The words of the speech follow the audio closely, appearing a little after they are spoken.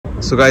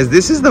So guys,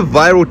 this is the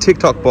viral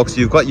TikTok box.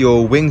 You've got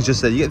your wings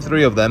just there. You get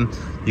 3 of them.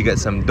 You get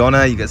some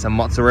doner, you get some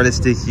mozzarella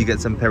sticks, you get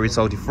some peri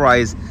salty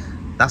fries.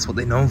 That's what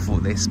they're known for.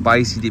 They're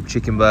spicy dip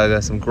chicken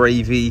burger, some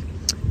gravy.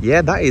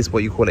 Yeah, that is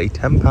what you call a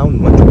 £10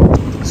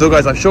 Munchbox. So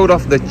guys, I've showed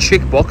off the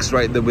Chiick box,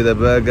 right, with the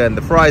burger and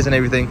the fries and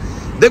everything.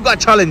 They've got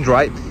a challenge,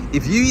 right?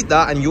 If you eat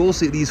that and you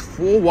also eat these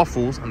 4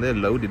 waffles, and they're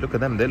loaded, look at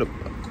them. They look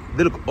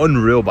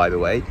unreal, by the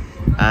way.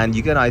 And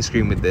you get ice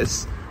cream with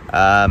this.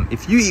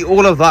 If you eat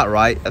all of that,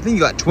 right, I think you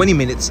got 20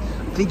 minutes.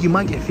 I think you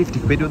might get 50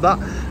 quid with that.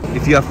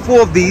 If you have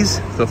 4 of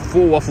these, so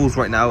 4 waffles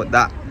right now,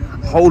 that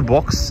whole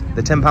box,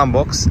 the £10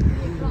 box,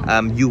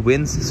 you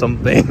win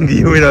something.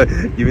 you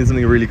win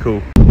something really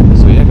cool.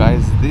 So yeah,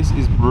 guys, this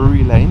is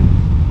Brewery Lane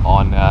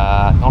on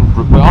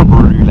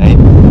Brewery Lane,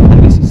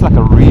 and this is like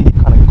a really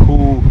kind of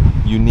cool,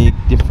 unique,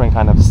 different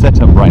kind of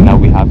setup right now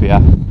we have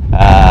here.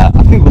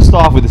 I think we'll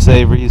start off with the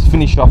savouries,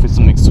 finish off with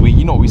something sweet.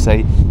 You know what we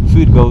say,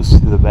 food goes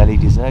to the belly,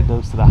 dessert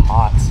goes to the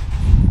heart.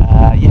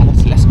 Yeah,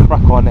 let's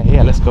crack on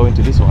here. Let's go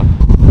into this one.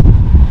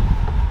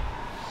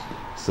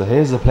 So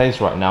here's the place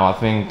right now. I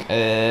think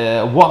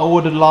what I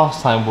ordered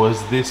last time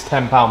was this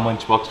 £10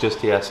 Munchbox just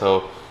here,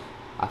 so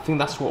I think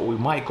that's what we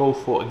might go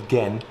for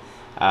again.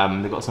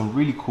 They've got some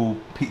really cool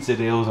pizza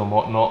deals and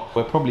whatnot.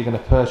 We're probably going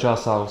to perch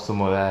ourselves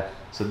somewhere there.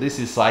 So this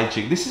is side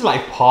chick. This is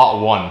like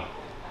part 1.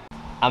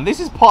 And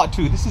this is part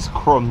 2. This is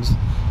Crumbz.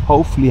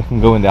 Hopefully I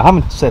can go in there. I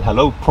haven't said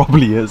hello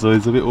properly yet, so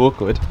it's a bit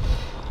awkward.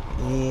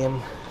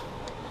 And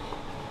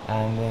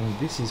then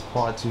this is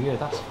part 2 here.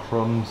 That's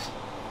Crumbz.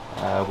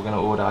 We're going to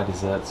order our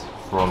desserts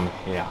from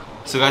here.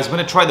 So guys, I'm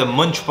going to try the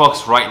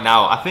Munchbox right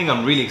now. I think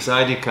I'm really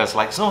excited because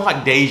it's almost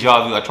like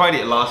deja vu. I tried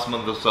it last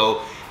month or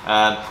so.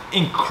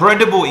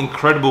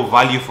 Incredible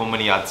value for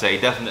money, I'd say,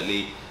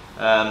 definitely.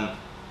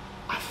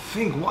 I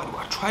think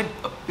I tried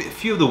a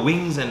few of the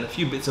wings and a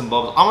few bits and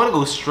bobs. I want to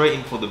go straight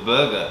in for the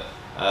burger.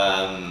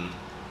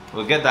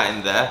 We'll get that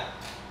in there.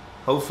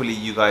 Hopefully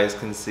you guys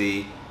can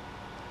see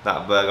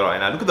that burger right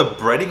now. Look at the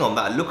breading on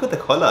that. Look at the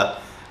color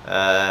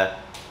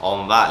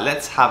on that.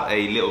 Let's have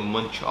a little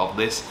munch of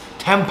this.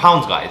 £10,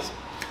 guys.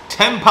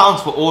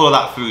 £10 for all of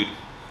that food.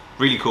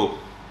 Really cool.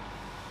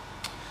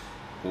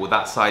 Oh,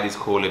 that side is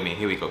calling me.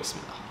 Here we go.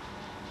 Bismillah.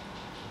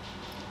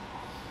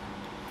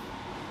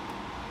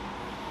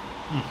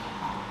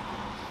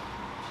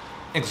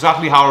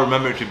 Exactly how I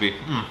remember it to be.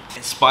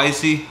 It's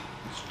spicy,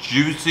 it's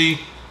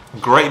juicy,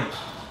 great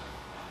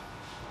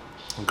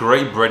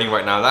breading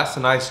right now. That's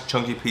a nice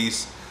chunky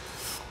piece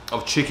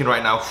of chicken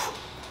right now.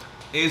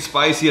 It is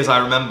spicy as I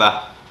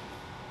remember.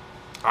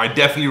 I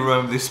definitely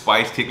remember this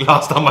spice kick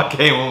last time I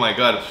came. Oh my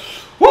god.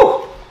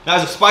 Woo! That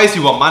was a spicy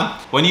one, man.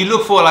 When you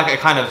look for like a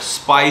kind of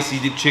spicy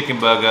dip chicken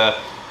burger,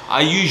 I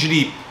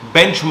usually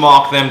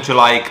benchmark them to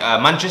like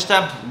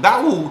Manchester.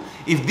 That will,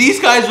 if these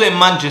guys were in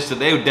Manchester,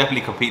 they would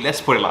definitely compete. Let's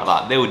put it like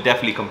that. They would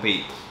definitely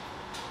compete.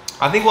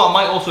 I think what I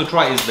might also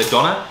try is the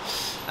doner,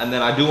 and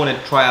then I do want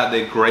to try out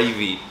the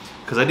gravy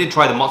because I did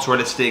try the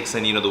mozzarella sticks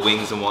and, you know, the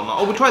wings and whatnot.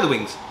 Oh, we'll try the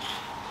wings.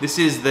 This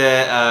is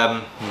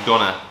the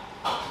doner.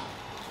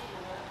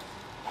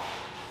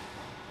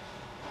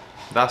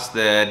 That's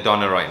the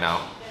doner right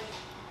now.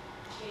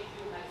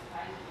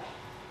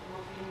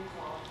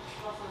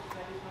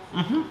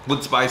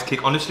 Good spice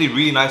kick. Honestly,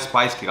 really nice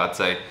spice kick, I'd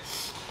say,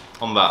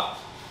 on that.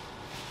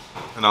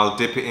 And I'll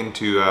dip it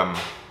into a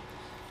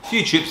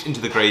few chips into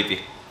the gravy.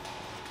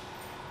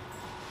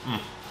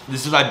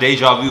 This is like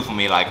deja vu for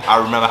me. Like, I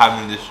remember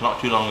having this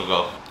not too long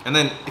ago. And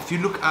then if you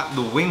look at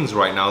the wings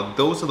right now,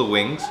 those are the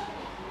wings.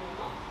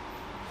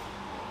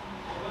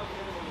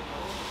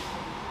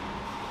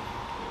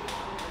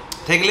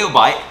 Take a little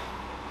bite.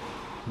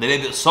 They're a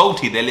little bit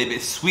salty, they're a little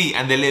bit sweet,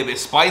 and they're a little bit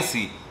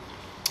spicy.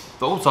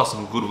 Those are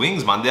some good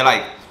wings, man. They're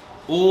like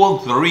all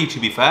 3, to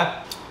be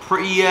fair.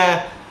 Pretty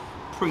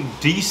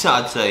decent,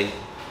 I'd say,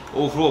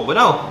 overall. But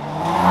no,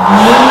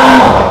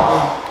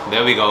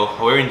 there we go.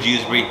 We're in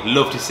Dewsbury.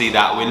 Love to see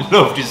that. We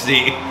love to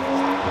see it.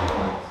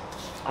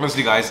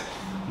 Honestly, guys,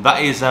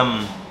 that is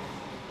a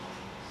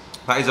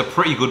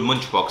pretty good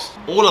Munchbox.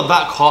 All of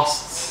that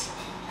costs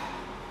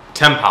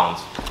 £10.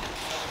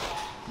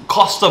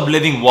 Cost of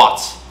living what?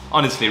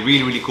 Honestly,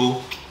 really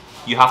cool.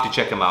 You have to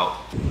check them out.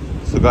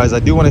 So guys, I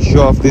do want to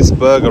show off this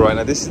burger right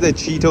now. This is the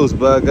Cheetos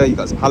burger. You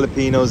got some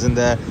jalapenos in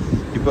there.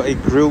 You've got a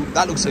grill.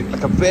 That looks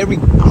like a very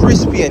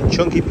crispy and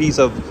chunky piece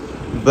of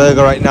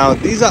burger right now.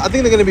 These are, I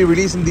think they're going to be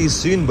releasing these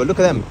soon, but look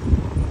at them.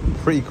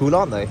 Pretty cool,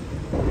 aren't they?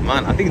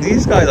 Man, I think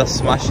these guys are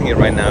smashing it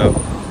right now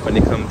when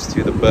it comes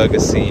to the burger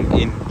scene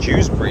in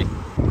Dewsbury.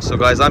 So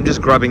guys, I'm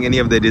just grabbing any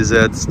of their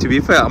desserts. To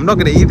be fair, I'm not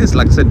going to eat this.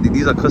 Like I said,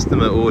 these are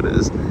customer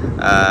orders.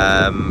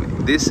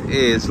 This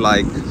is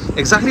like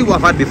exactly what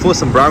I've had before.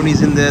 Some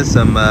brownies in there,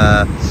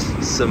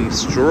 some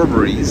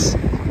strawberries.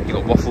 You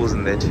got waffles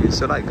in there too.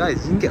 So like,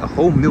 guys, you can get a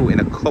whole meal in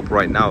a cup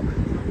right now.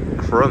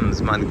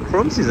 Crumbz, man.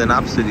 Crumbz is an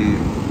absolute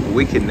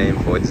wicked name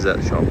for a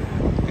dessert shop.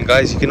 And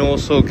guys, you can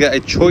also get a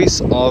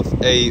choice of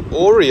a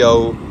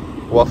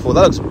Oreo waffle.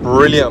 That looks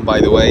brilliant,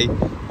 by the way.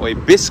 Or a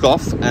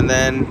Biscoff, and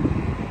then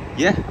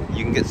yeah,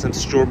 you can get some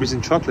strawberries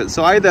and chocolate.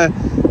 So either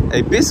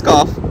a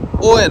Biscoff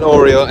or an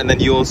Oreo, and then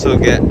you also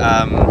get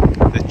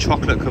the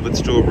chocolate covered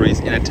strawberries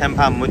in a £10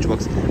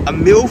 Munchbox. A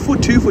meal for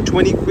two for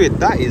 20 quid.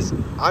 That is,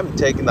 I'm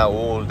taking that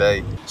all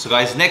day. So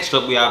guys, next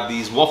up we have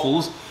these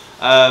waffles.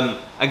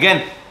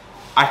 Again,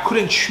 I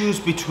couldn't choose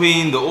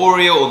between the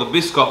Oreo or the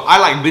Biscoff. I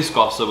like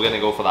Biscoff, so we're gonna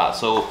go for that.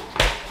 So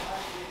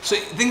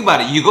think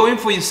about it. You go in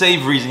for your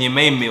savouries and your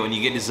main meal, and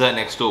you get dessert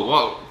next door.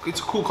 Well, it's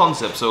a cool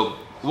concept. So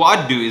what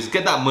I'd do is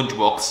get that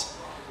Munchbox,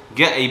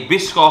 get a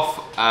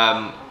Biscoff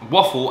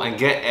waffle, and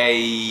get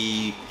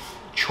a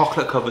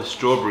chocolate covered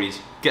strawberries.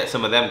 Get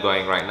some of them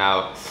going right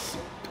now,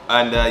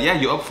 and yeah,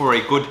 you're up for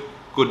a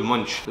good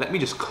munch. Let me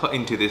just cut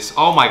into this.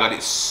 Oh my god,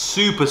 it's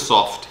super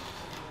soft.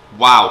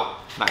 Wow,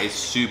 that is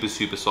super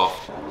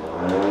soft.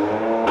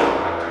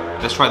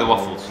 Let's try the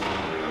waffles.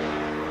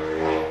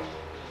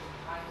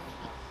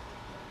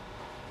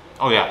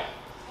 Oh yeah,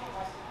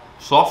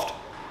 soft.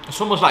 It's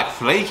almost like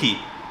flaky,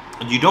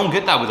 and you don't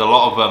get that with a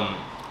lot of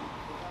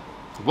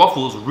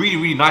waffles.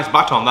 Really nice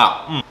batter on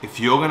that. If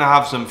you're gonna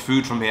have some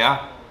food from here,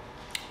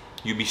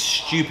 you'd be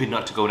stupid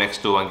not to go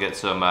next door and get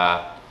some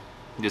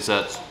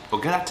desserts, or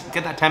get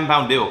that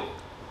 £10 deal.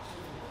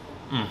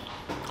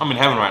 I'm in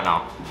heaven right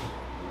now.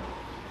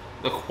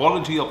 The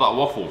quality of that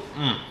waffle,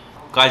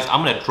 guys,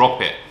 I'm gonna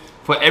drop it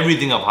for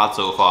everything I've had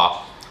so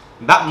far.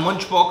 That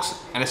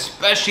Munchbox, and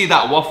especially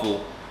that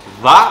waffle,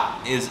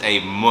 that is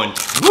a munch.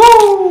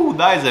 Woo!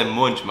 That is a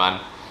munch,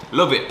 man.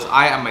 Love it.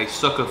 I am a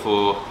sucker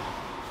for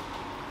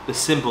the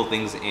simple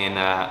things in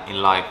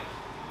life.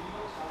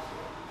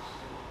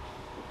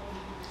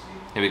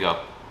 Here we go.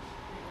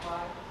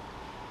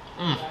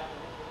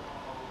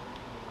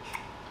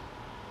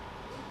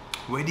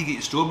 Where do you get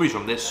your strawberries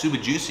from? They're super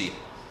juicy.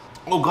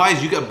 Oh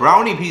guys, you get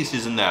brownie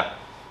pieces in there.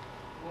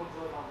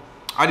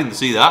 I didn't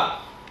see that.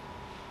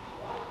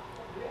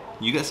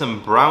 You get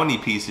some brownie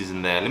pieces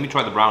in there. Let me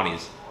try the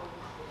brownies.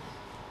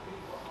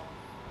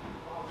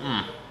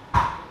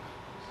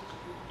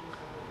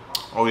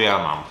 Oh yeah,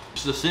 man.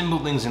 It's the simple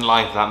things in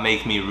life that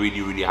make me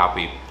really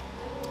happy.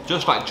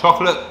 Just like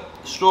chocolate,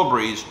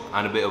 strawberries,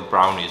 and a bit of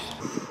brownies.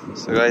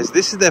 So guys,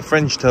 this is their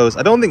French toast.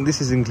 I don't think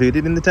this is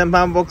included in the £10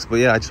 box, but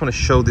yeah, I just want to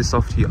show this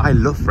off to you. I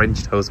love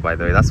French toast, by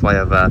the way. That's why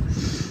I've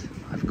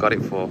got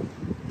it for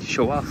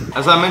show off.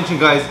 As I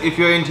mentioned, guys, if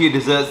you're into your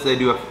desserts, they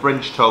do a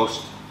French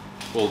toast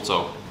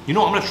also. You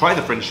know what, I'm gonna try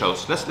the French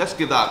toast. Let's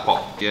give that a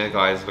pop. Yeah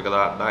guys, look at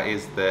that. That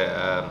is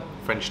the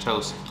French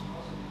toast.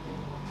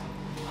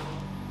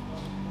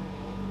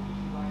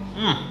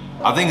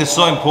 I think it's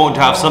so important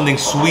to have something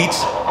sweet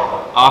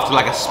after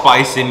like a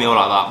spicy meal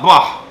like that.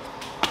 Bah,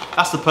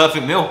 that's the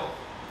perfect meal.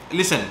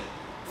 Listen,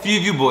 few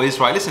of you boys,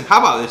 right? Listen, how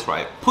about this,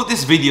 right? Put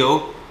this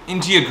video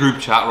into your group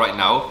chat right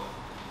now.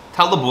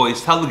 Tell the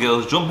boys, tell the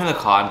girls, jump in the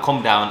car and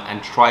come down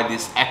and try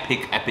this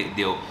epic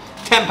deal.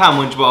 £10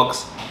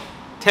 Munchbox,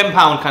 £10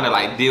 kind of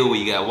like deal where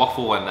you get a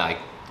waffle and like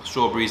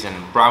strawberries and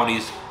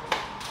brownies.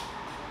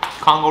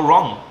 Can't go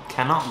wrong.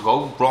 Cannot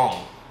go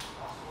wrong.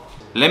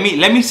 Let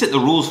me set the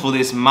rules for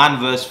this man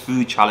vs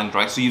food challenge,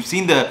 right? So you've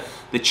seen the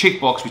Chiick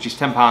box, which is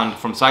 £10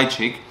 from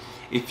Chiick.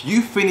 If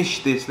you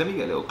finish this, let me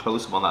get a little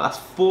close up on that. That's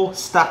 4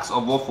 stacks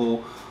of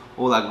waffle,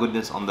 all that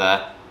goodness on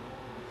there.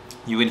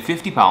 You win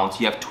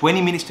 £50. You have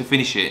 20 minutes to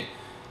finish it.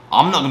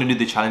 I'm not going to do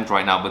the challenge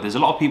right now, but there's a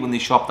lot of people in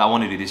this shop that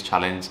want to do this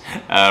challenge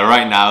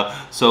right now.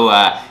 So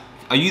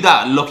are you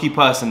that lucky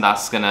person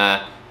that's going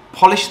to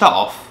polish that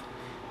off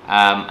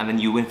and then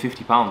you win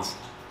 £50?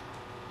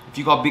 If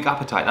you got a big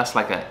appetite, that's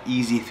like an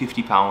easy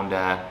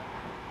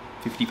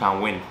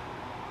 £50 win.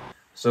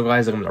 So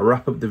guys, I'm going to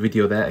wrap up the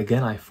video there.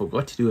 Again, I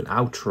forgot to do an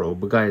outro,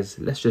 but guys,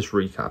 let's just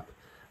recap.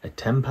 A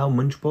 £10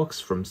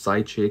 Munchbox from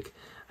Chiick,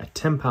 a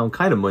 £10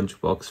 kind of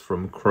Munchbox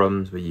from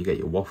Crumbz, where you get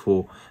your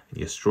waffle and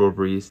your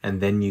strawberries,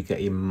 and then you get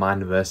a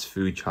man vs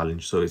food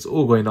challenge. So it's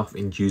all going off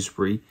in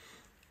Dewsbury.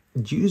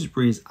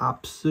 Dewsbury's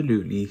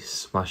absolutely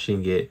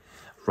smashing it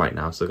right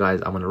now. So guys,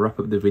 I'm going to wrap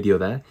up the video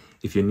there.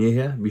 If you're new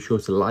here, be sure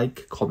to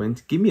like,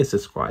 comment, give me a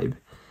subscribe.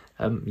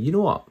 You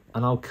know what?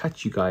 And I'll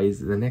catch you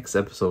guys in the next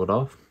episode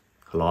of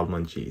Halal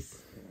Munchies.